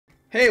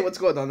Hey, what's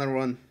going on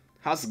everyone?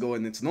 How's it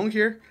going? It's Nong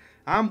here,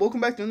 and welcome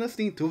back to another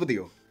Steam 2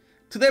 video.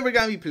 Today we're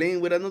gonna be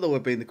playing with another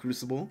weapon in the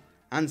Crucible,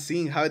 and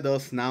seeing how it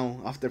does now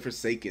after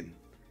Forsaken.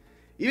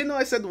 Even though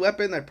I said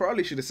weapon, I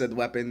probably should have said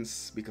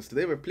weapons, because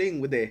today we're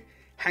playing with the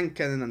hand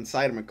cannon and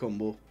sidearm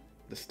combo,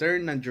 the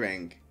Sturm And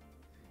Drang.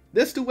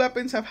 These two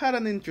weapons have had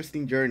an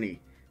interesting journey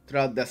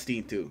throughout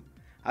Destiny 2.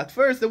 At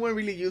first they weren't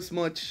really used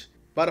much,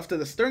 but after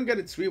the Sturm got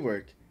its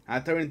rework,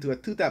 and turned into a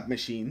 2-tap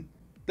machine,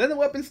 then the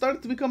weapon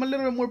started to become a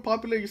little bit more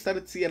popular. You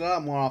started to see it a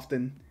lot more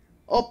often,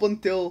 up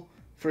until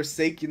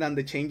Forsaken and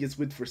the changes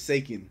with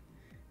Forsaken.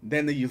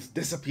 Then the use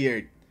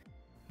disappeared.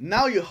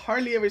 Now you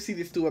hardly ever see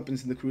these two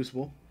weapons in the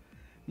Crucible,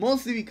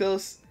 mostly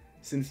because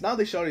since now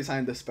they short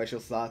designed the special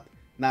slot,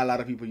 not a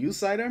lot of people use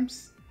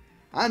sidearms,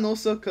 and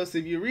also because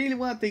if you really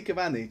want to take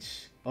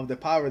advantage of the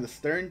power of the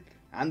Sturm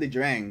and the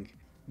Drang,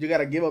 you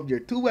gotta give up your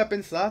 2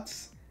 weapon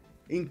slots,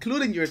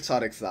 including your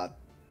exotic slot.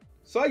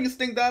 So I just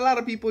think that a lot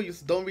of people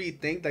just don't really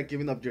think that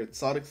giving up your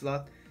exotic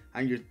slot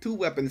and your 2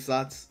 weapon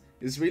slots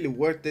is really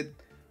worth it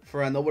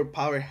for an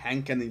overpowered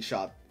hand cannon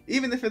shot,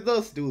 even if it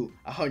does do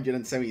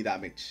 170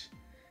 damage.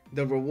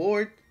 The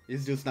reward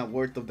is just not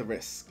worth of the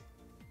risk.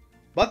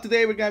 But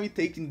today we're gonna be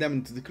taking them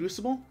into the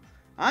Crucible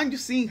and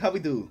just seeing how we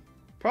do.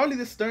 Probably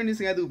the Sturm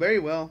isn't gonna do very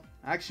well.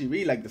 I actually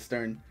really like the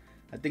Sturm.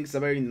 I think it's a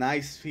very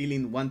nice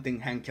feeling one-thing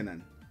hand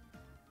cannon.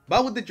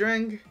 But with the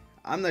Drang,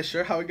 I'm not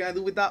sure how we're gonna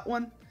do with that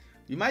one.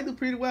 We might do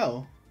pretty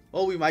well,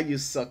 or we might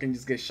just suck and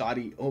just get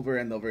shoddy over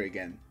and over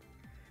again.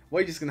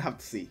 We're just gonna have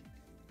to see.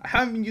 I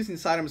haven't been using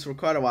sidearms for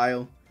quite a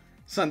while,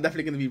 so I'm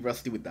definitely gonna be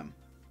rusty with them.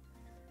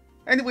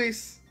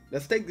 Anyways,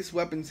 let's take these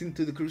weapons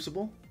into the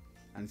Crucible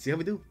and see how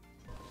we do.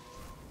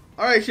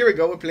 Alright, here we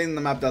go. We're playing the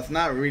map that's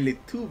not really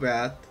too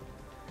bad,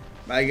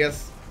 but I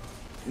guess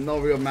no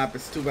real map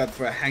is too bad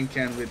for a hand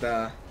cannon with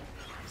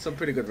some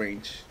pretty good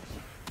range.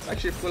 Let's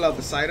actually pull out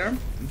the sidearm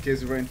in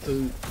case we run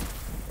into...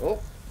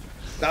 Oh!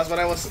 That's what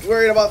I was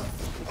worried about.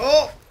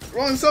 Oh,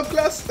 wrong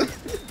subclass.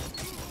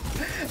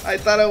 I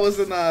thought I was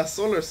in a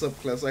solar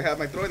subclass, so I had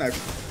my throwing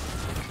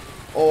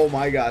knife. Oh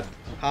my god.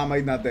 How am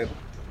I not dead?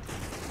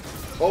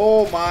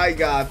 Oh my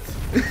god.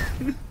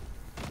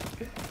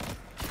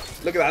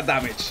 Look at that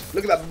damage.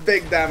 Look at that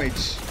big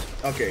damage.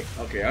 Okay,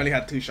 I only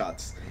had 2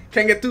 shots.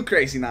 Can't get too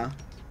crazy now.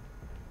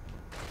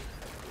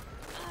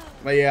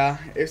 But yeah,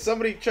 if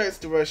somebody tries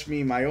to rush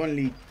me, my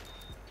only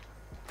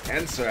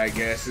answer, I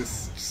guess,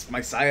 is just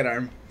my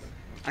sidearm.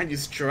 And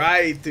just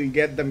try to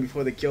get them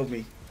before they kill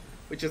me,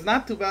 which is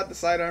not too bad. The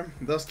sidearm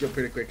does kill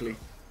pretty quickly,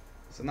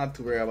 so not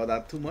to worry about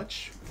that too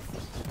much.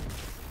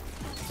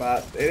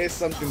 But it is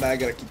something that I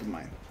gotta keep in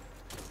mind.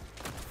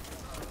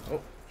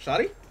 Oh,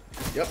 shotty?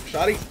 Yep,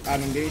 shotty.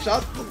 I'm getting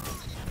shot.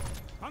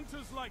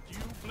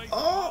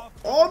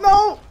 Oh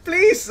no!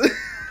 Please!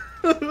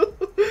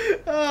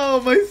 Oh,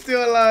 am I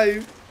still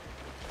alive?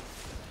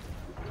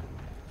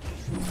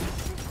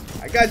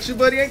 I got you,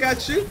 buddy. I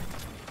got you.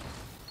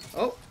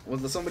 Oh. Was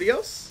there somebody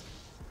else?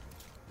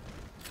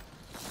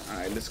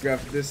 Alright, let's grab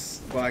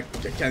this. Well, I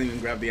can't even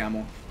grab the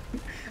ammo.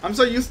 I'm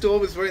so used to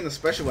always wearing a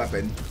special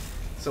weapon.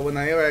 So when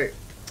I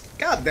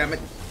God damn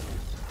it.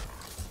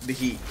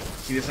 He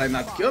decided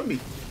not to kill me.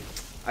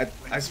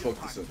 I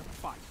spoke too soon.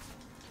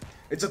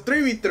 It's a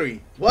 3v3.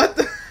 What?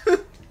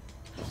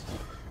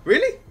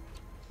 Really?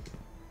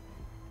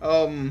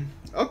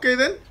 Okay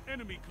then.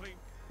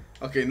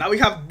 Okay, now we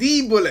have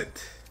the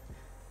bullet.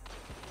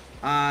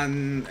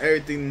 And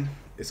everything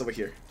is over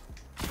here.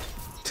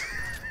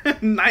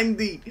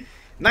 90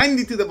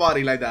 to the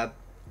body like that.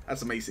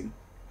 That's amazing.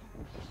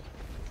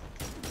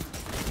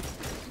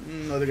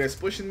 Another guy's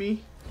pushing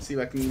me. See if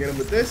I can get him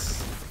with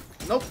this.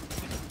 Nope.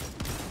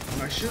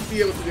 I should be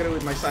able to get it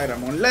with my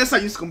sidearm, unless I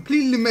just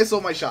completely miss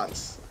all my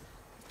shots.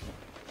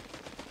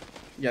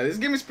 Yeah, this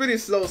game is pretty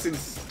slow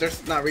since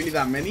there's not really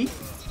that many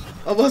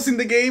of us in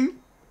the game.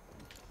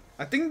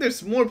 I think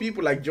there's more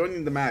people like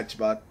joining the match,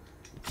 but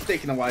it's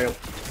taking a while.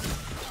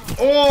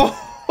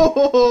 Oh!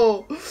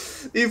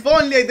 If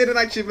only I didn't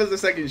actually miss the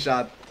second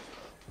shot.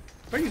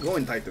 Where are you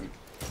going, Titan?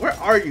 Where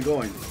are you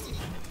going?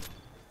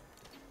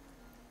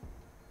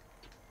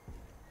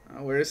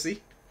 Where is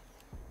he?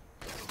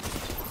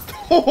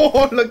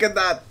 Oh, look at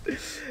that.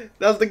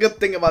 That's the good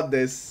thing about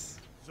this.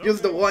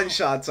 Just the one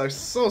shots are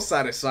so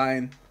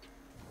satisfying.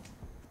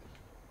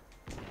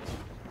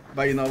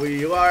 But you know,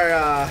 you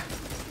are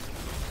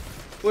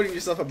putting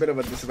yourself a bit of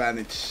a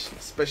disadvantage,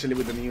 especially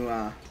with the new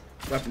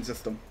weapon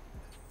system.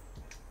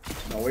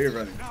 No, where you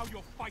running?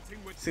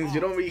 Since you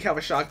don't really have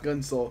a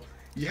shotgun, so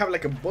you have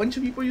like a bunch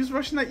of people just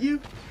rushing at you,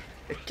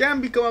 it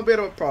can become a bit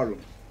of a problem.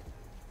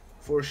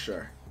 For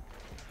sure.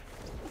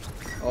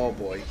 Oh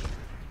boy.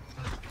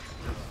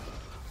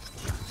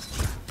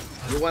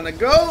 You wanna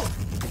go?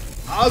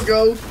 I'll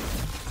go.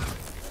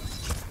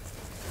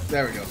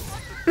 There we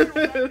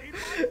go.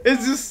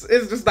 It's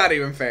just not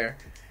even fair.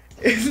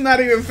 It's not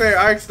even fair.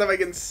 Arc stuff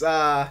against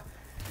the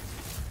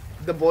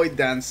Void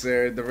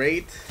Dancer, the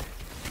Wraith.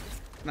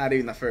 Not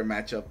even a fair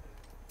matchup.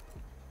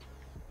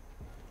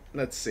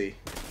 Let's see.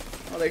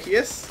 Oh, there he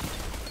is.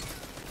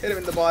 Hit him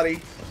in the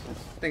body.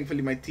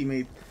 Thankfully, my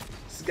teammate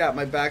Just got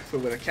my back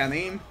foot with a can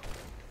aim.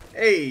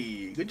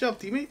 Hey, good job,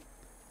 teammate.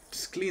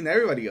 Just clean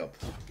everybody up.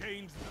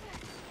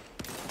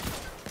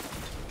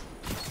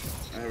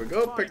 There we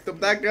go. Picked up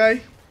that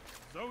guy.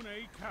 Zone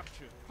A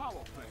captured.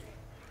 Power play.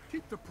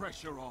 Keep the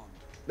pressure on.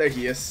 There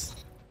he is.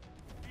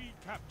 E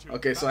captured.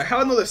 Okay, so I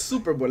have another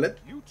super bullet.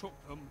 You took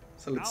them.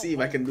 So let's see if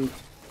I can do.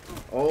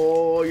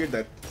 Oh, you're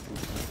dead.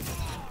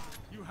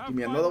 You have Give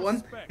me my another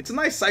one. respect. It's a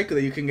nice cycle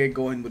that you can get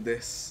going with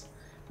this,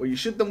 where you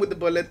shoot them with the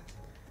bullet,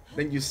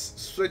 then you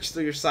switch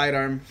to your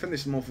sidearm,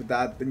 finish them off with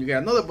that, then you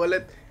get another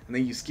bullet, and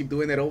then you just keep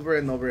doing it over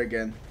and over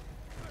again.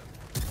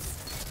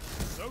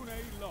 Zone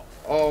A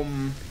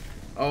lost.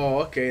 Oh,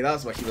 okay,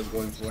 that's what he was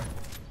going for.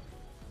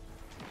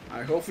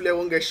 Alright, hopefully I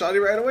won't get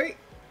shotty right away.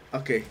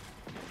 Okay.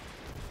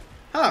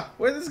 Huh,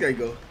 where'd this guy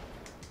go?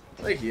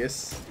 There he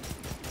is.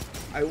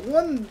 I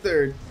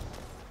wondered.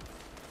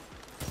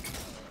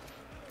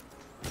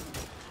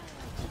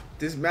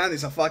 This man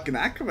is a fucking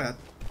acrobat.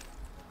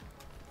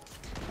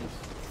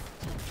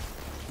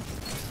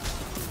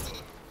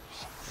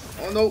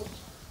 Oh no.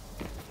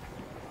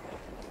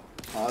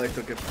 Oh, they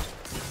took it.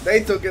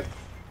 They took it.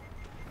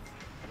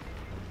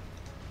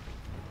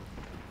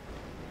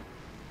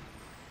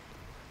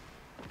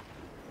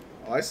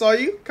 Oh, I saw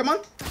you. Come on.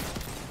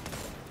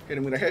 Hit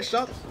him with a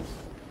headshot.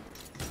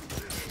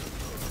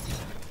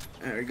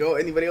 There we go.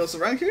 Anybody else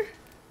around here?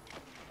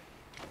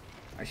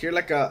 I hear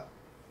like a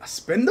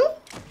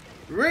spindle?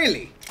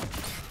 Really?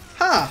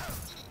 Ha!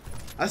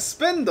 A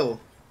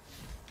spindle.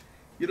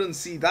 You don't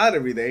see that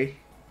every day.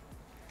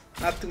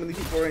 Not too many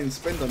people are in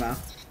spindle now.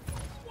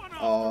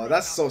 Oh,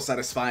 that's so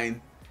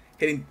satisfying.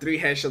 Hitting 3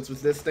 headshots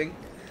with this thing.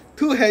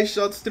 2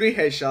 headshots, 3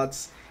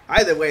 headshots.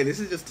 Either way, this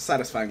is just a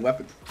satisfying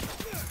weapon.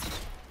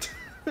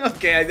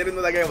 Okay, I didn't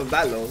know that guy was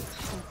that low.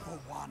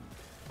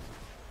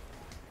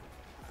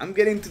 I'm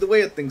getting to the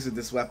way of things with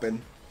this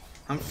weapon.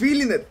 I'm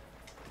feeling it.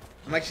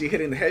 I'm actually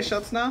hitting the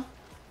headshots now.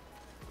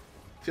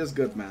 Feels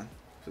good, man.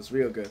 Feels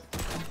real good.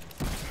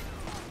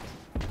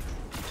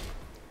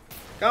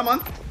 Come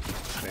on.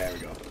 There we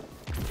go.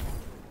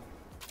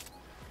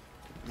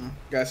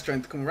 Guys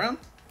trying to come around.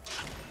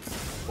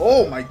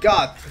 Oh my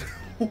god.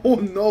 Oh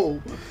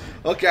no.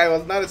 Okay, I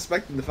was not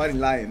expecting the fighting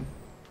lion.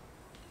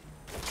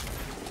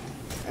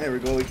 There we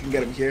go. We can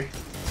get him here.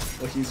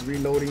 Oh, he's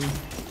reloading.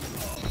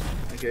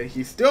 Okay,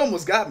 he still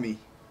almost got me.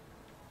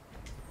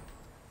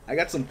 I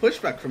got some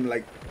pushback from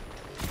like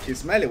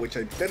his melee, which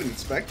I didn't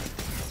expect.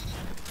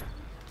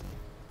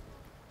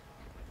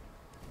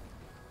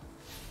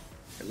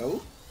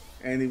 Hello?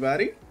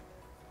 Anybody?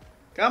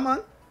 Come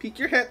on, peek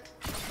your head.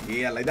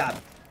 Yeah, like that.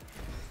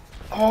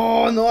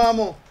 Oh, no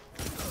ammo.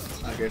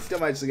 Okay, still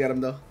managed to get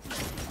him though.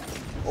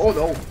 Oh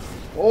no.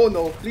 Oh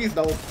no, please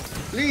no.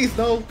 Please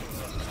no.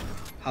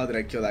 How did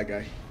I kill that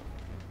guy?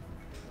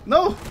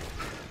 No!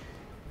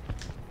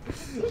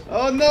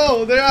 Oh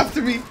no, they're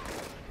after me.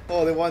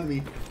 Oh, they want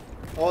me.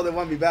 Oh, they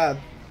want me bad.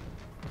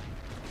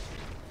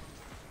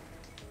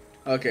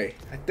 Okay,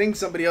 I think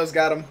somebody else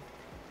got him.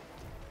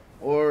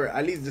 Or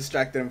at least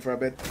distracted him for a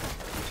bit.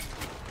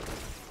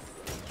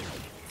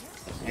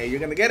 Hey, you're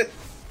gonna get it.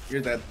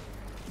 You're dead.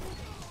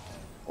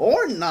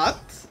 Or not.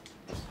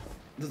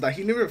 Does that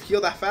he never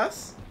heal that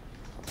fast?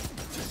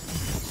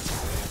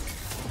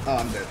 Oh,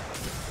 I'm dead.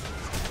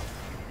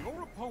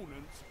 Your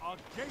opponents are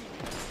gaining.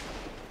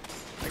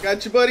 I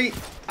got you, buddy.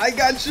 I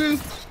got you.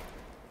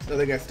 The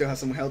other guy still has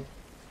some health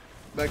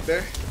back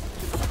there.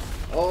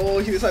 Oh,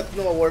 he decided to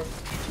know a warp.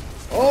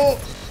 Oh!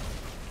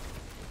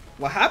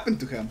 What happened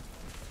to him?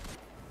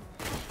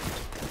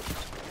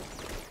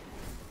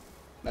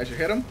 I should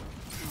hit him.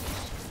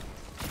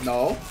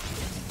 No.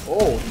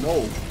 Oh,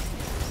 no.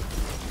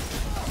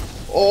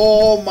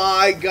 Oh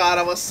my god,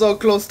 I was so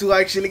close to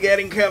actually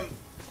getting him.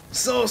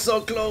 So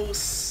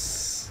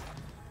close.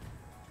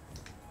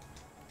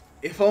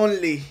 If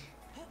only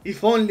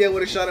I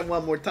would have shot him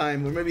one more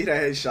time, or maybe hit a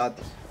headshot,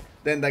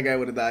 then that guy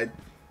would have died.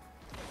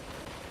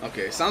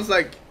 Okay, sounds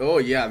like, oh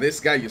yeah, this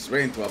guy just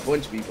ran into a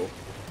bunch of people.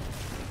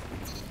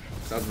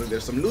 Sounds like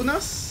there's some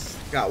Lunas.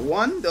 Got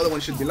one, the other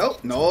one should be low.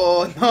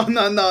 No,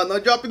 no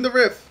dropping the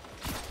riff.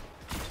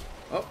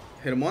 Oh,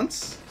 hit him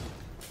once.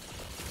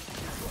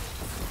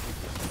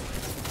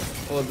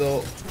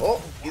 Although,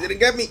 oh, he didn't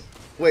get me.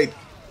 Wait.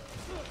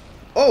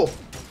 Oh,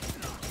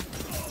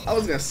 I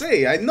was gonna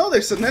say, I know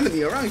there's an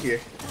enemy around here.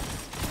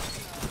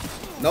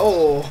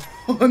 No,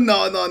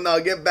 no,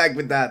 get back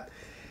with that.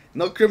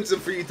 No crimson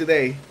for you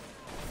today.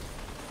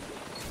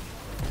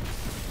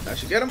 I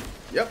should get him.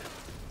 Yep.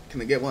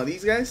 Can I get one of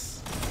these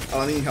guys? Oh,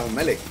 I don't even have a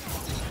melee.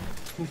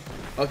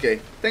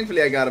 Okay,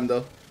 thankfully I got him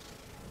though.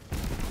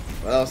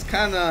 Well, that was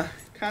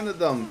kinda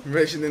dumb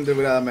rushing into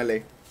without a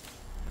melee.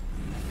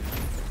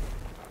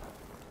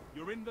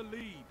 You're in the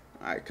lead.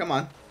 Alright, come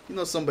on. You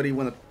know somebody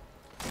wanna.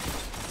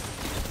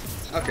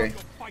 Okay.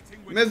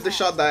 Missed the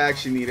shot that I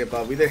actually needed,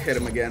 but we did hit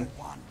him again.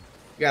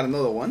 Got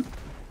another one.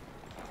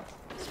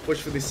 Let's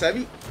push for this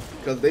heavy,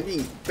 because they've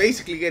been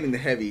basically getting the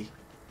heavy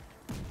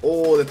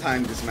all the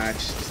time this match.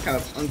 Just kind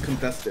of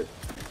uncontested.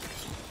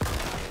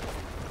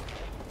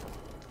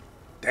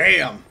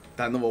 Damn!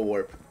 That Nova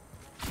warp.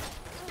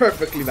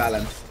 Perfectly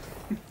balanced.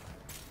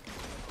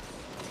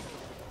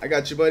 I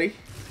got you, buddy.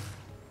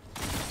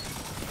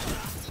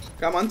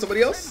 Come on,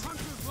 somebody else.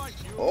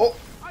 Oh,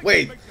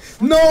 wait.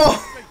 No!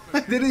 I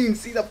didn't even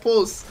see the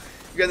post.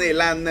 Grenade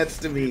land next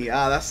to me.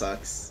 Ah, that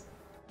sucks.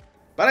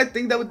 But I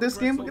think that with this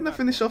game, we're gonna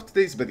finish off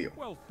today's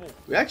video.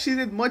 We actually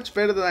did much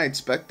better than I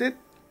expected.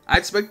 I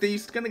expected you're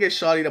gonna get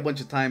shotted a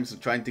bunch of times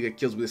trying to get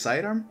kills with the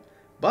sidearm.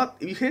 But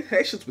if you hit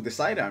headshots with the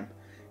sidearm,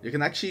 you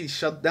can actually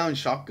shut down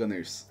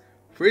shotgunners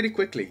pretty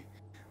quickly.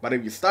 But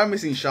if you start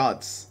missing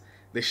shots,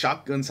 the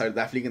shotguns are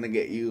definitely gonna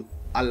get you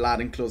a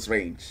lot in close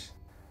range.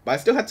 But I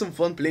still had some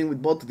fun playing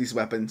with both of these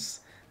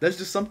weapons. There's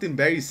just something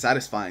very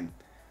satisfying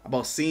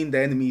about seeing the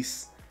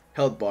enemy's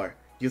health bar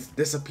just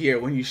disappear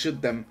when you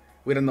shoot them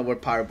with an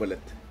overpowered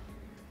bullet.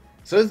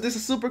 So is this a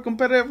super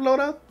competitive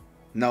loadout?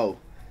 No.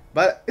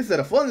 But is it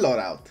a fun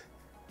loadout?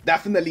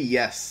 Definitely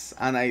yes,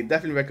 and I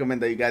definitely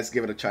recommend that you guys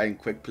give it a try in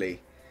quick play.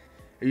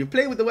 If you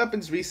played with the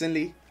weapons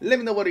recently, let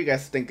me know what you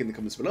guys think in the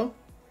comments below.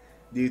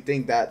 Do you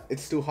think that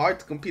it's too hard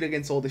to compete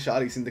against all the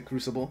shotties in the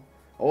Crucible,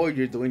 or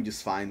you're doing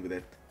just fine with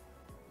it?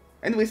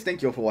 Anyways,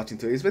 thank you all for watching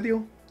today's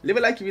video. Leave a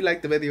like if you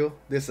liked the video,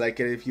 dislike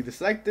it if you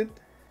disliked it,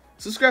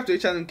 subscribe to the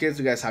channel in case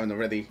you guys haven't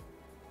already.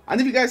 And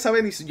if you guys have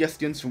any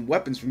suggestions from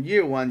weapons from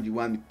year 1 you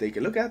want me to take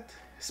a look at,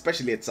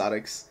 especially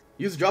exotics,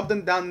 just drop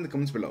them down in the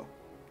comments below.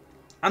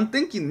 I'm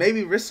thinking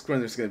maybe Risk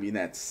Runner is gonna be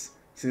next,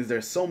 since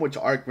there's so much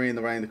arc rain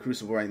around the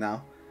Crucible right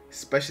now,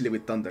 especially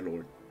with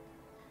Thunderlord.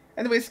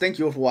 Anyways, thank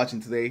you all for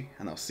watching today,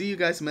 and I'll see you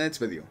guys in my next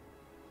video.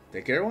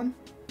 Take care everyone,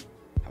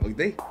 have a good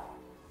day.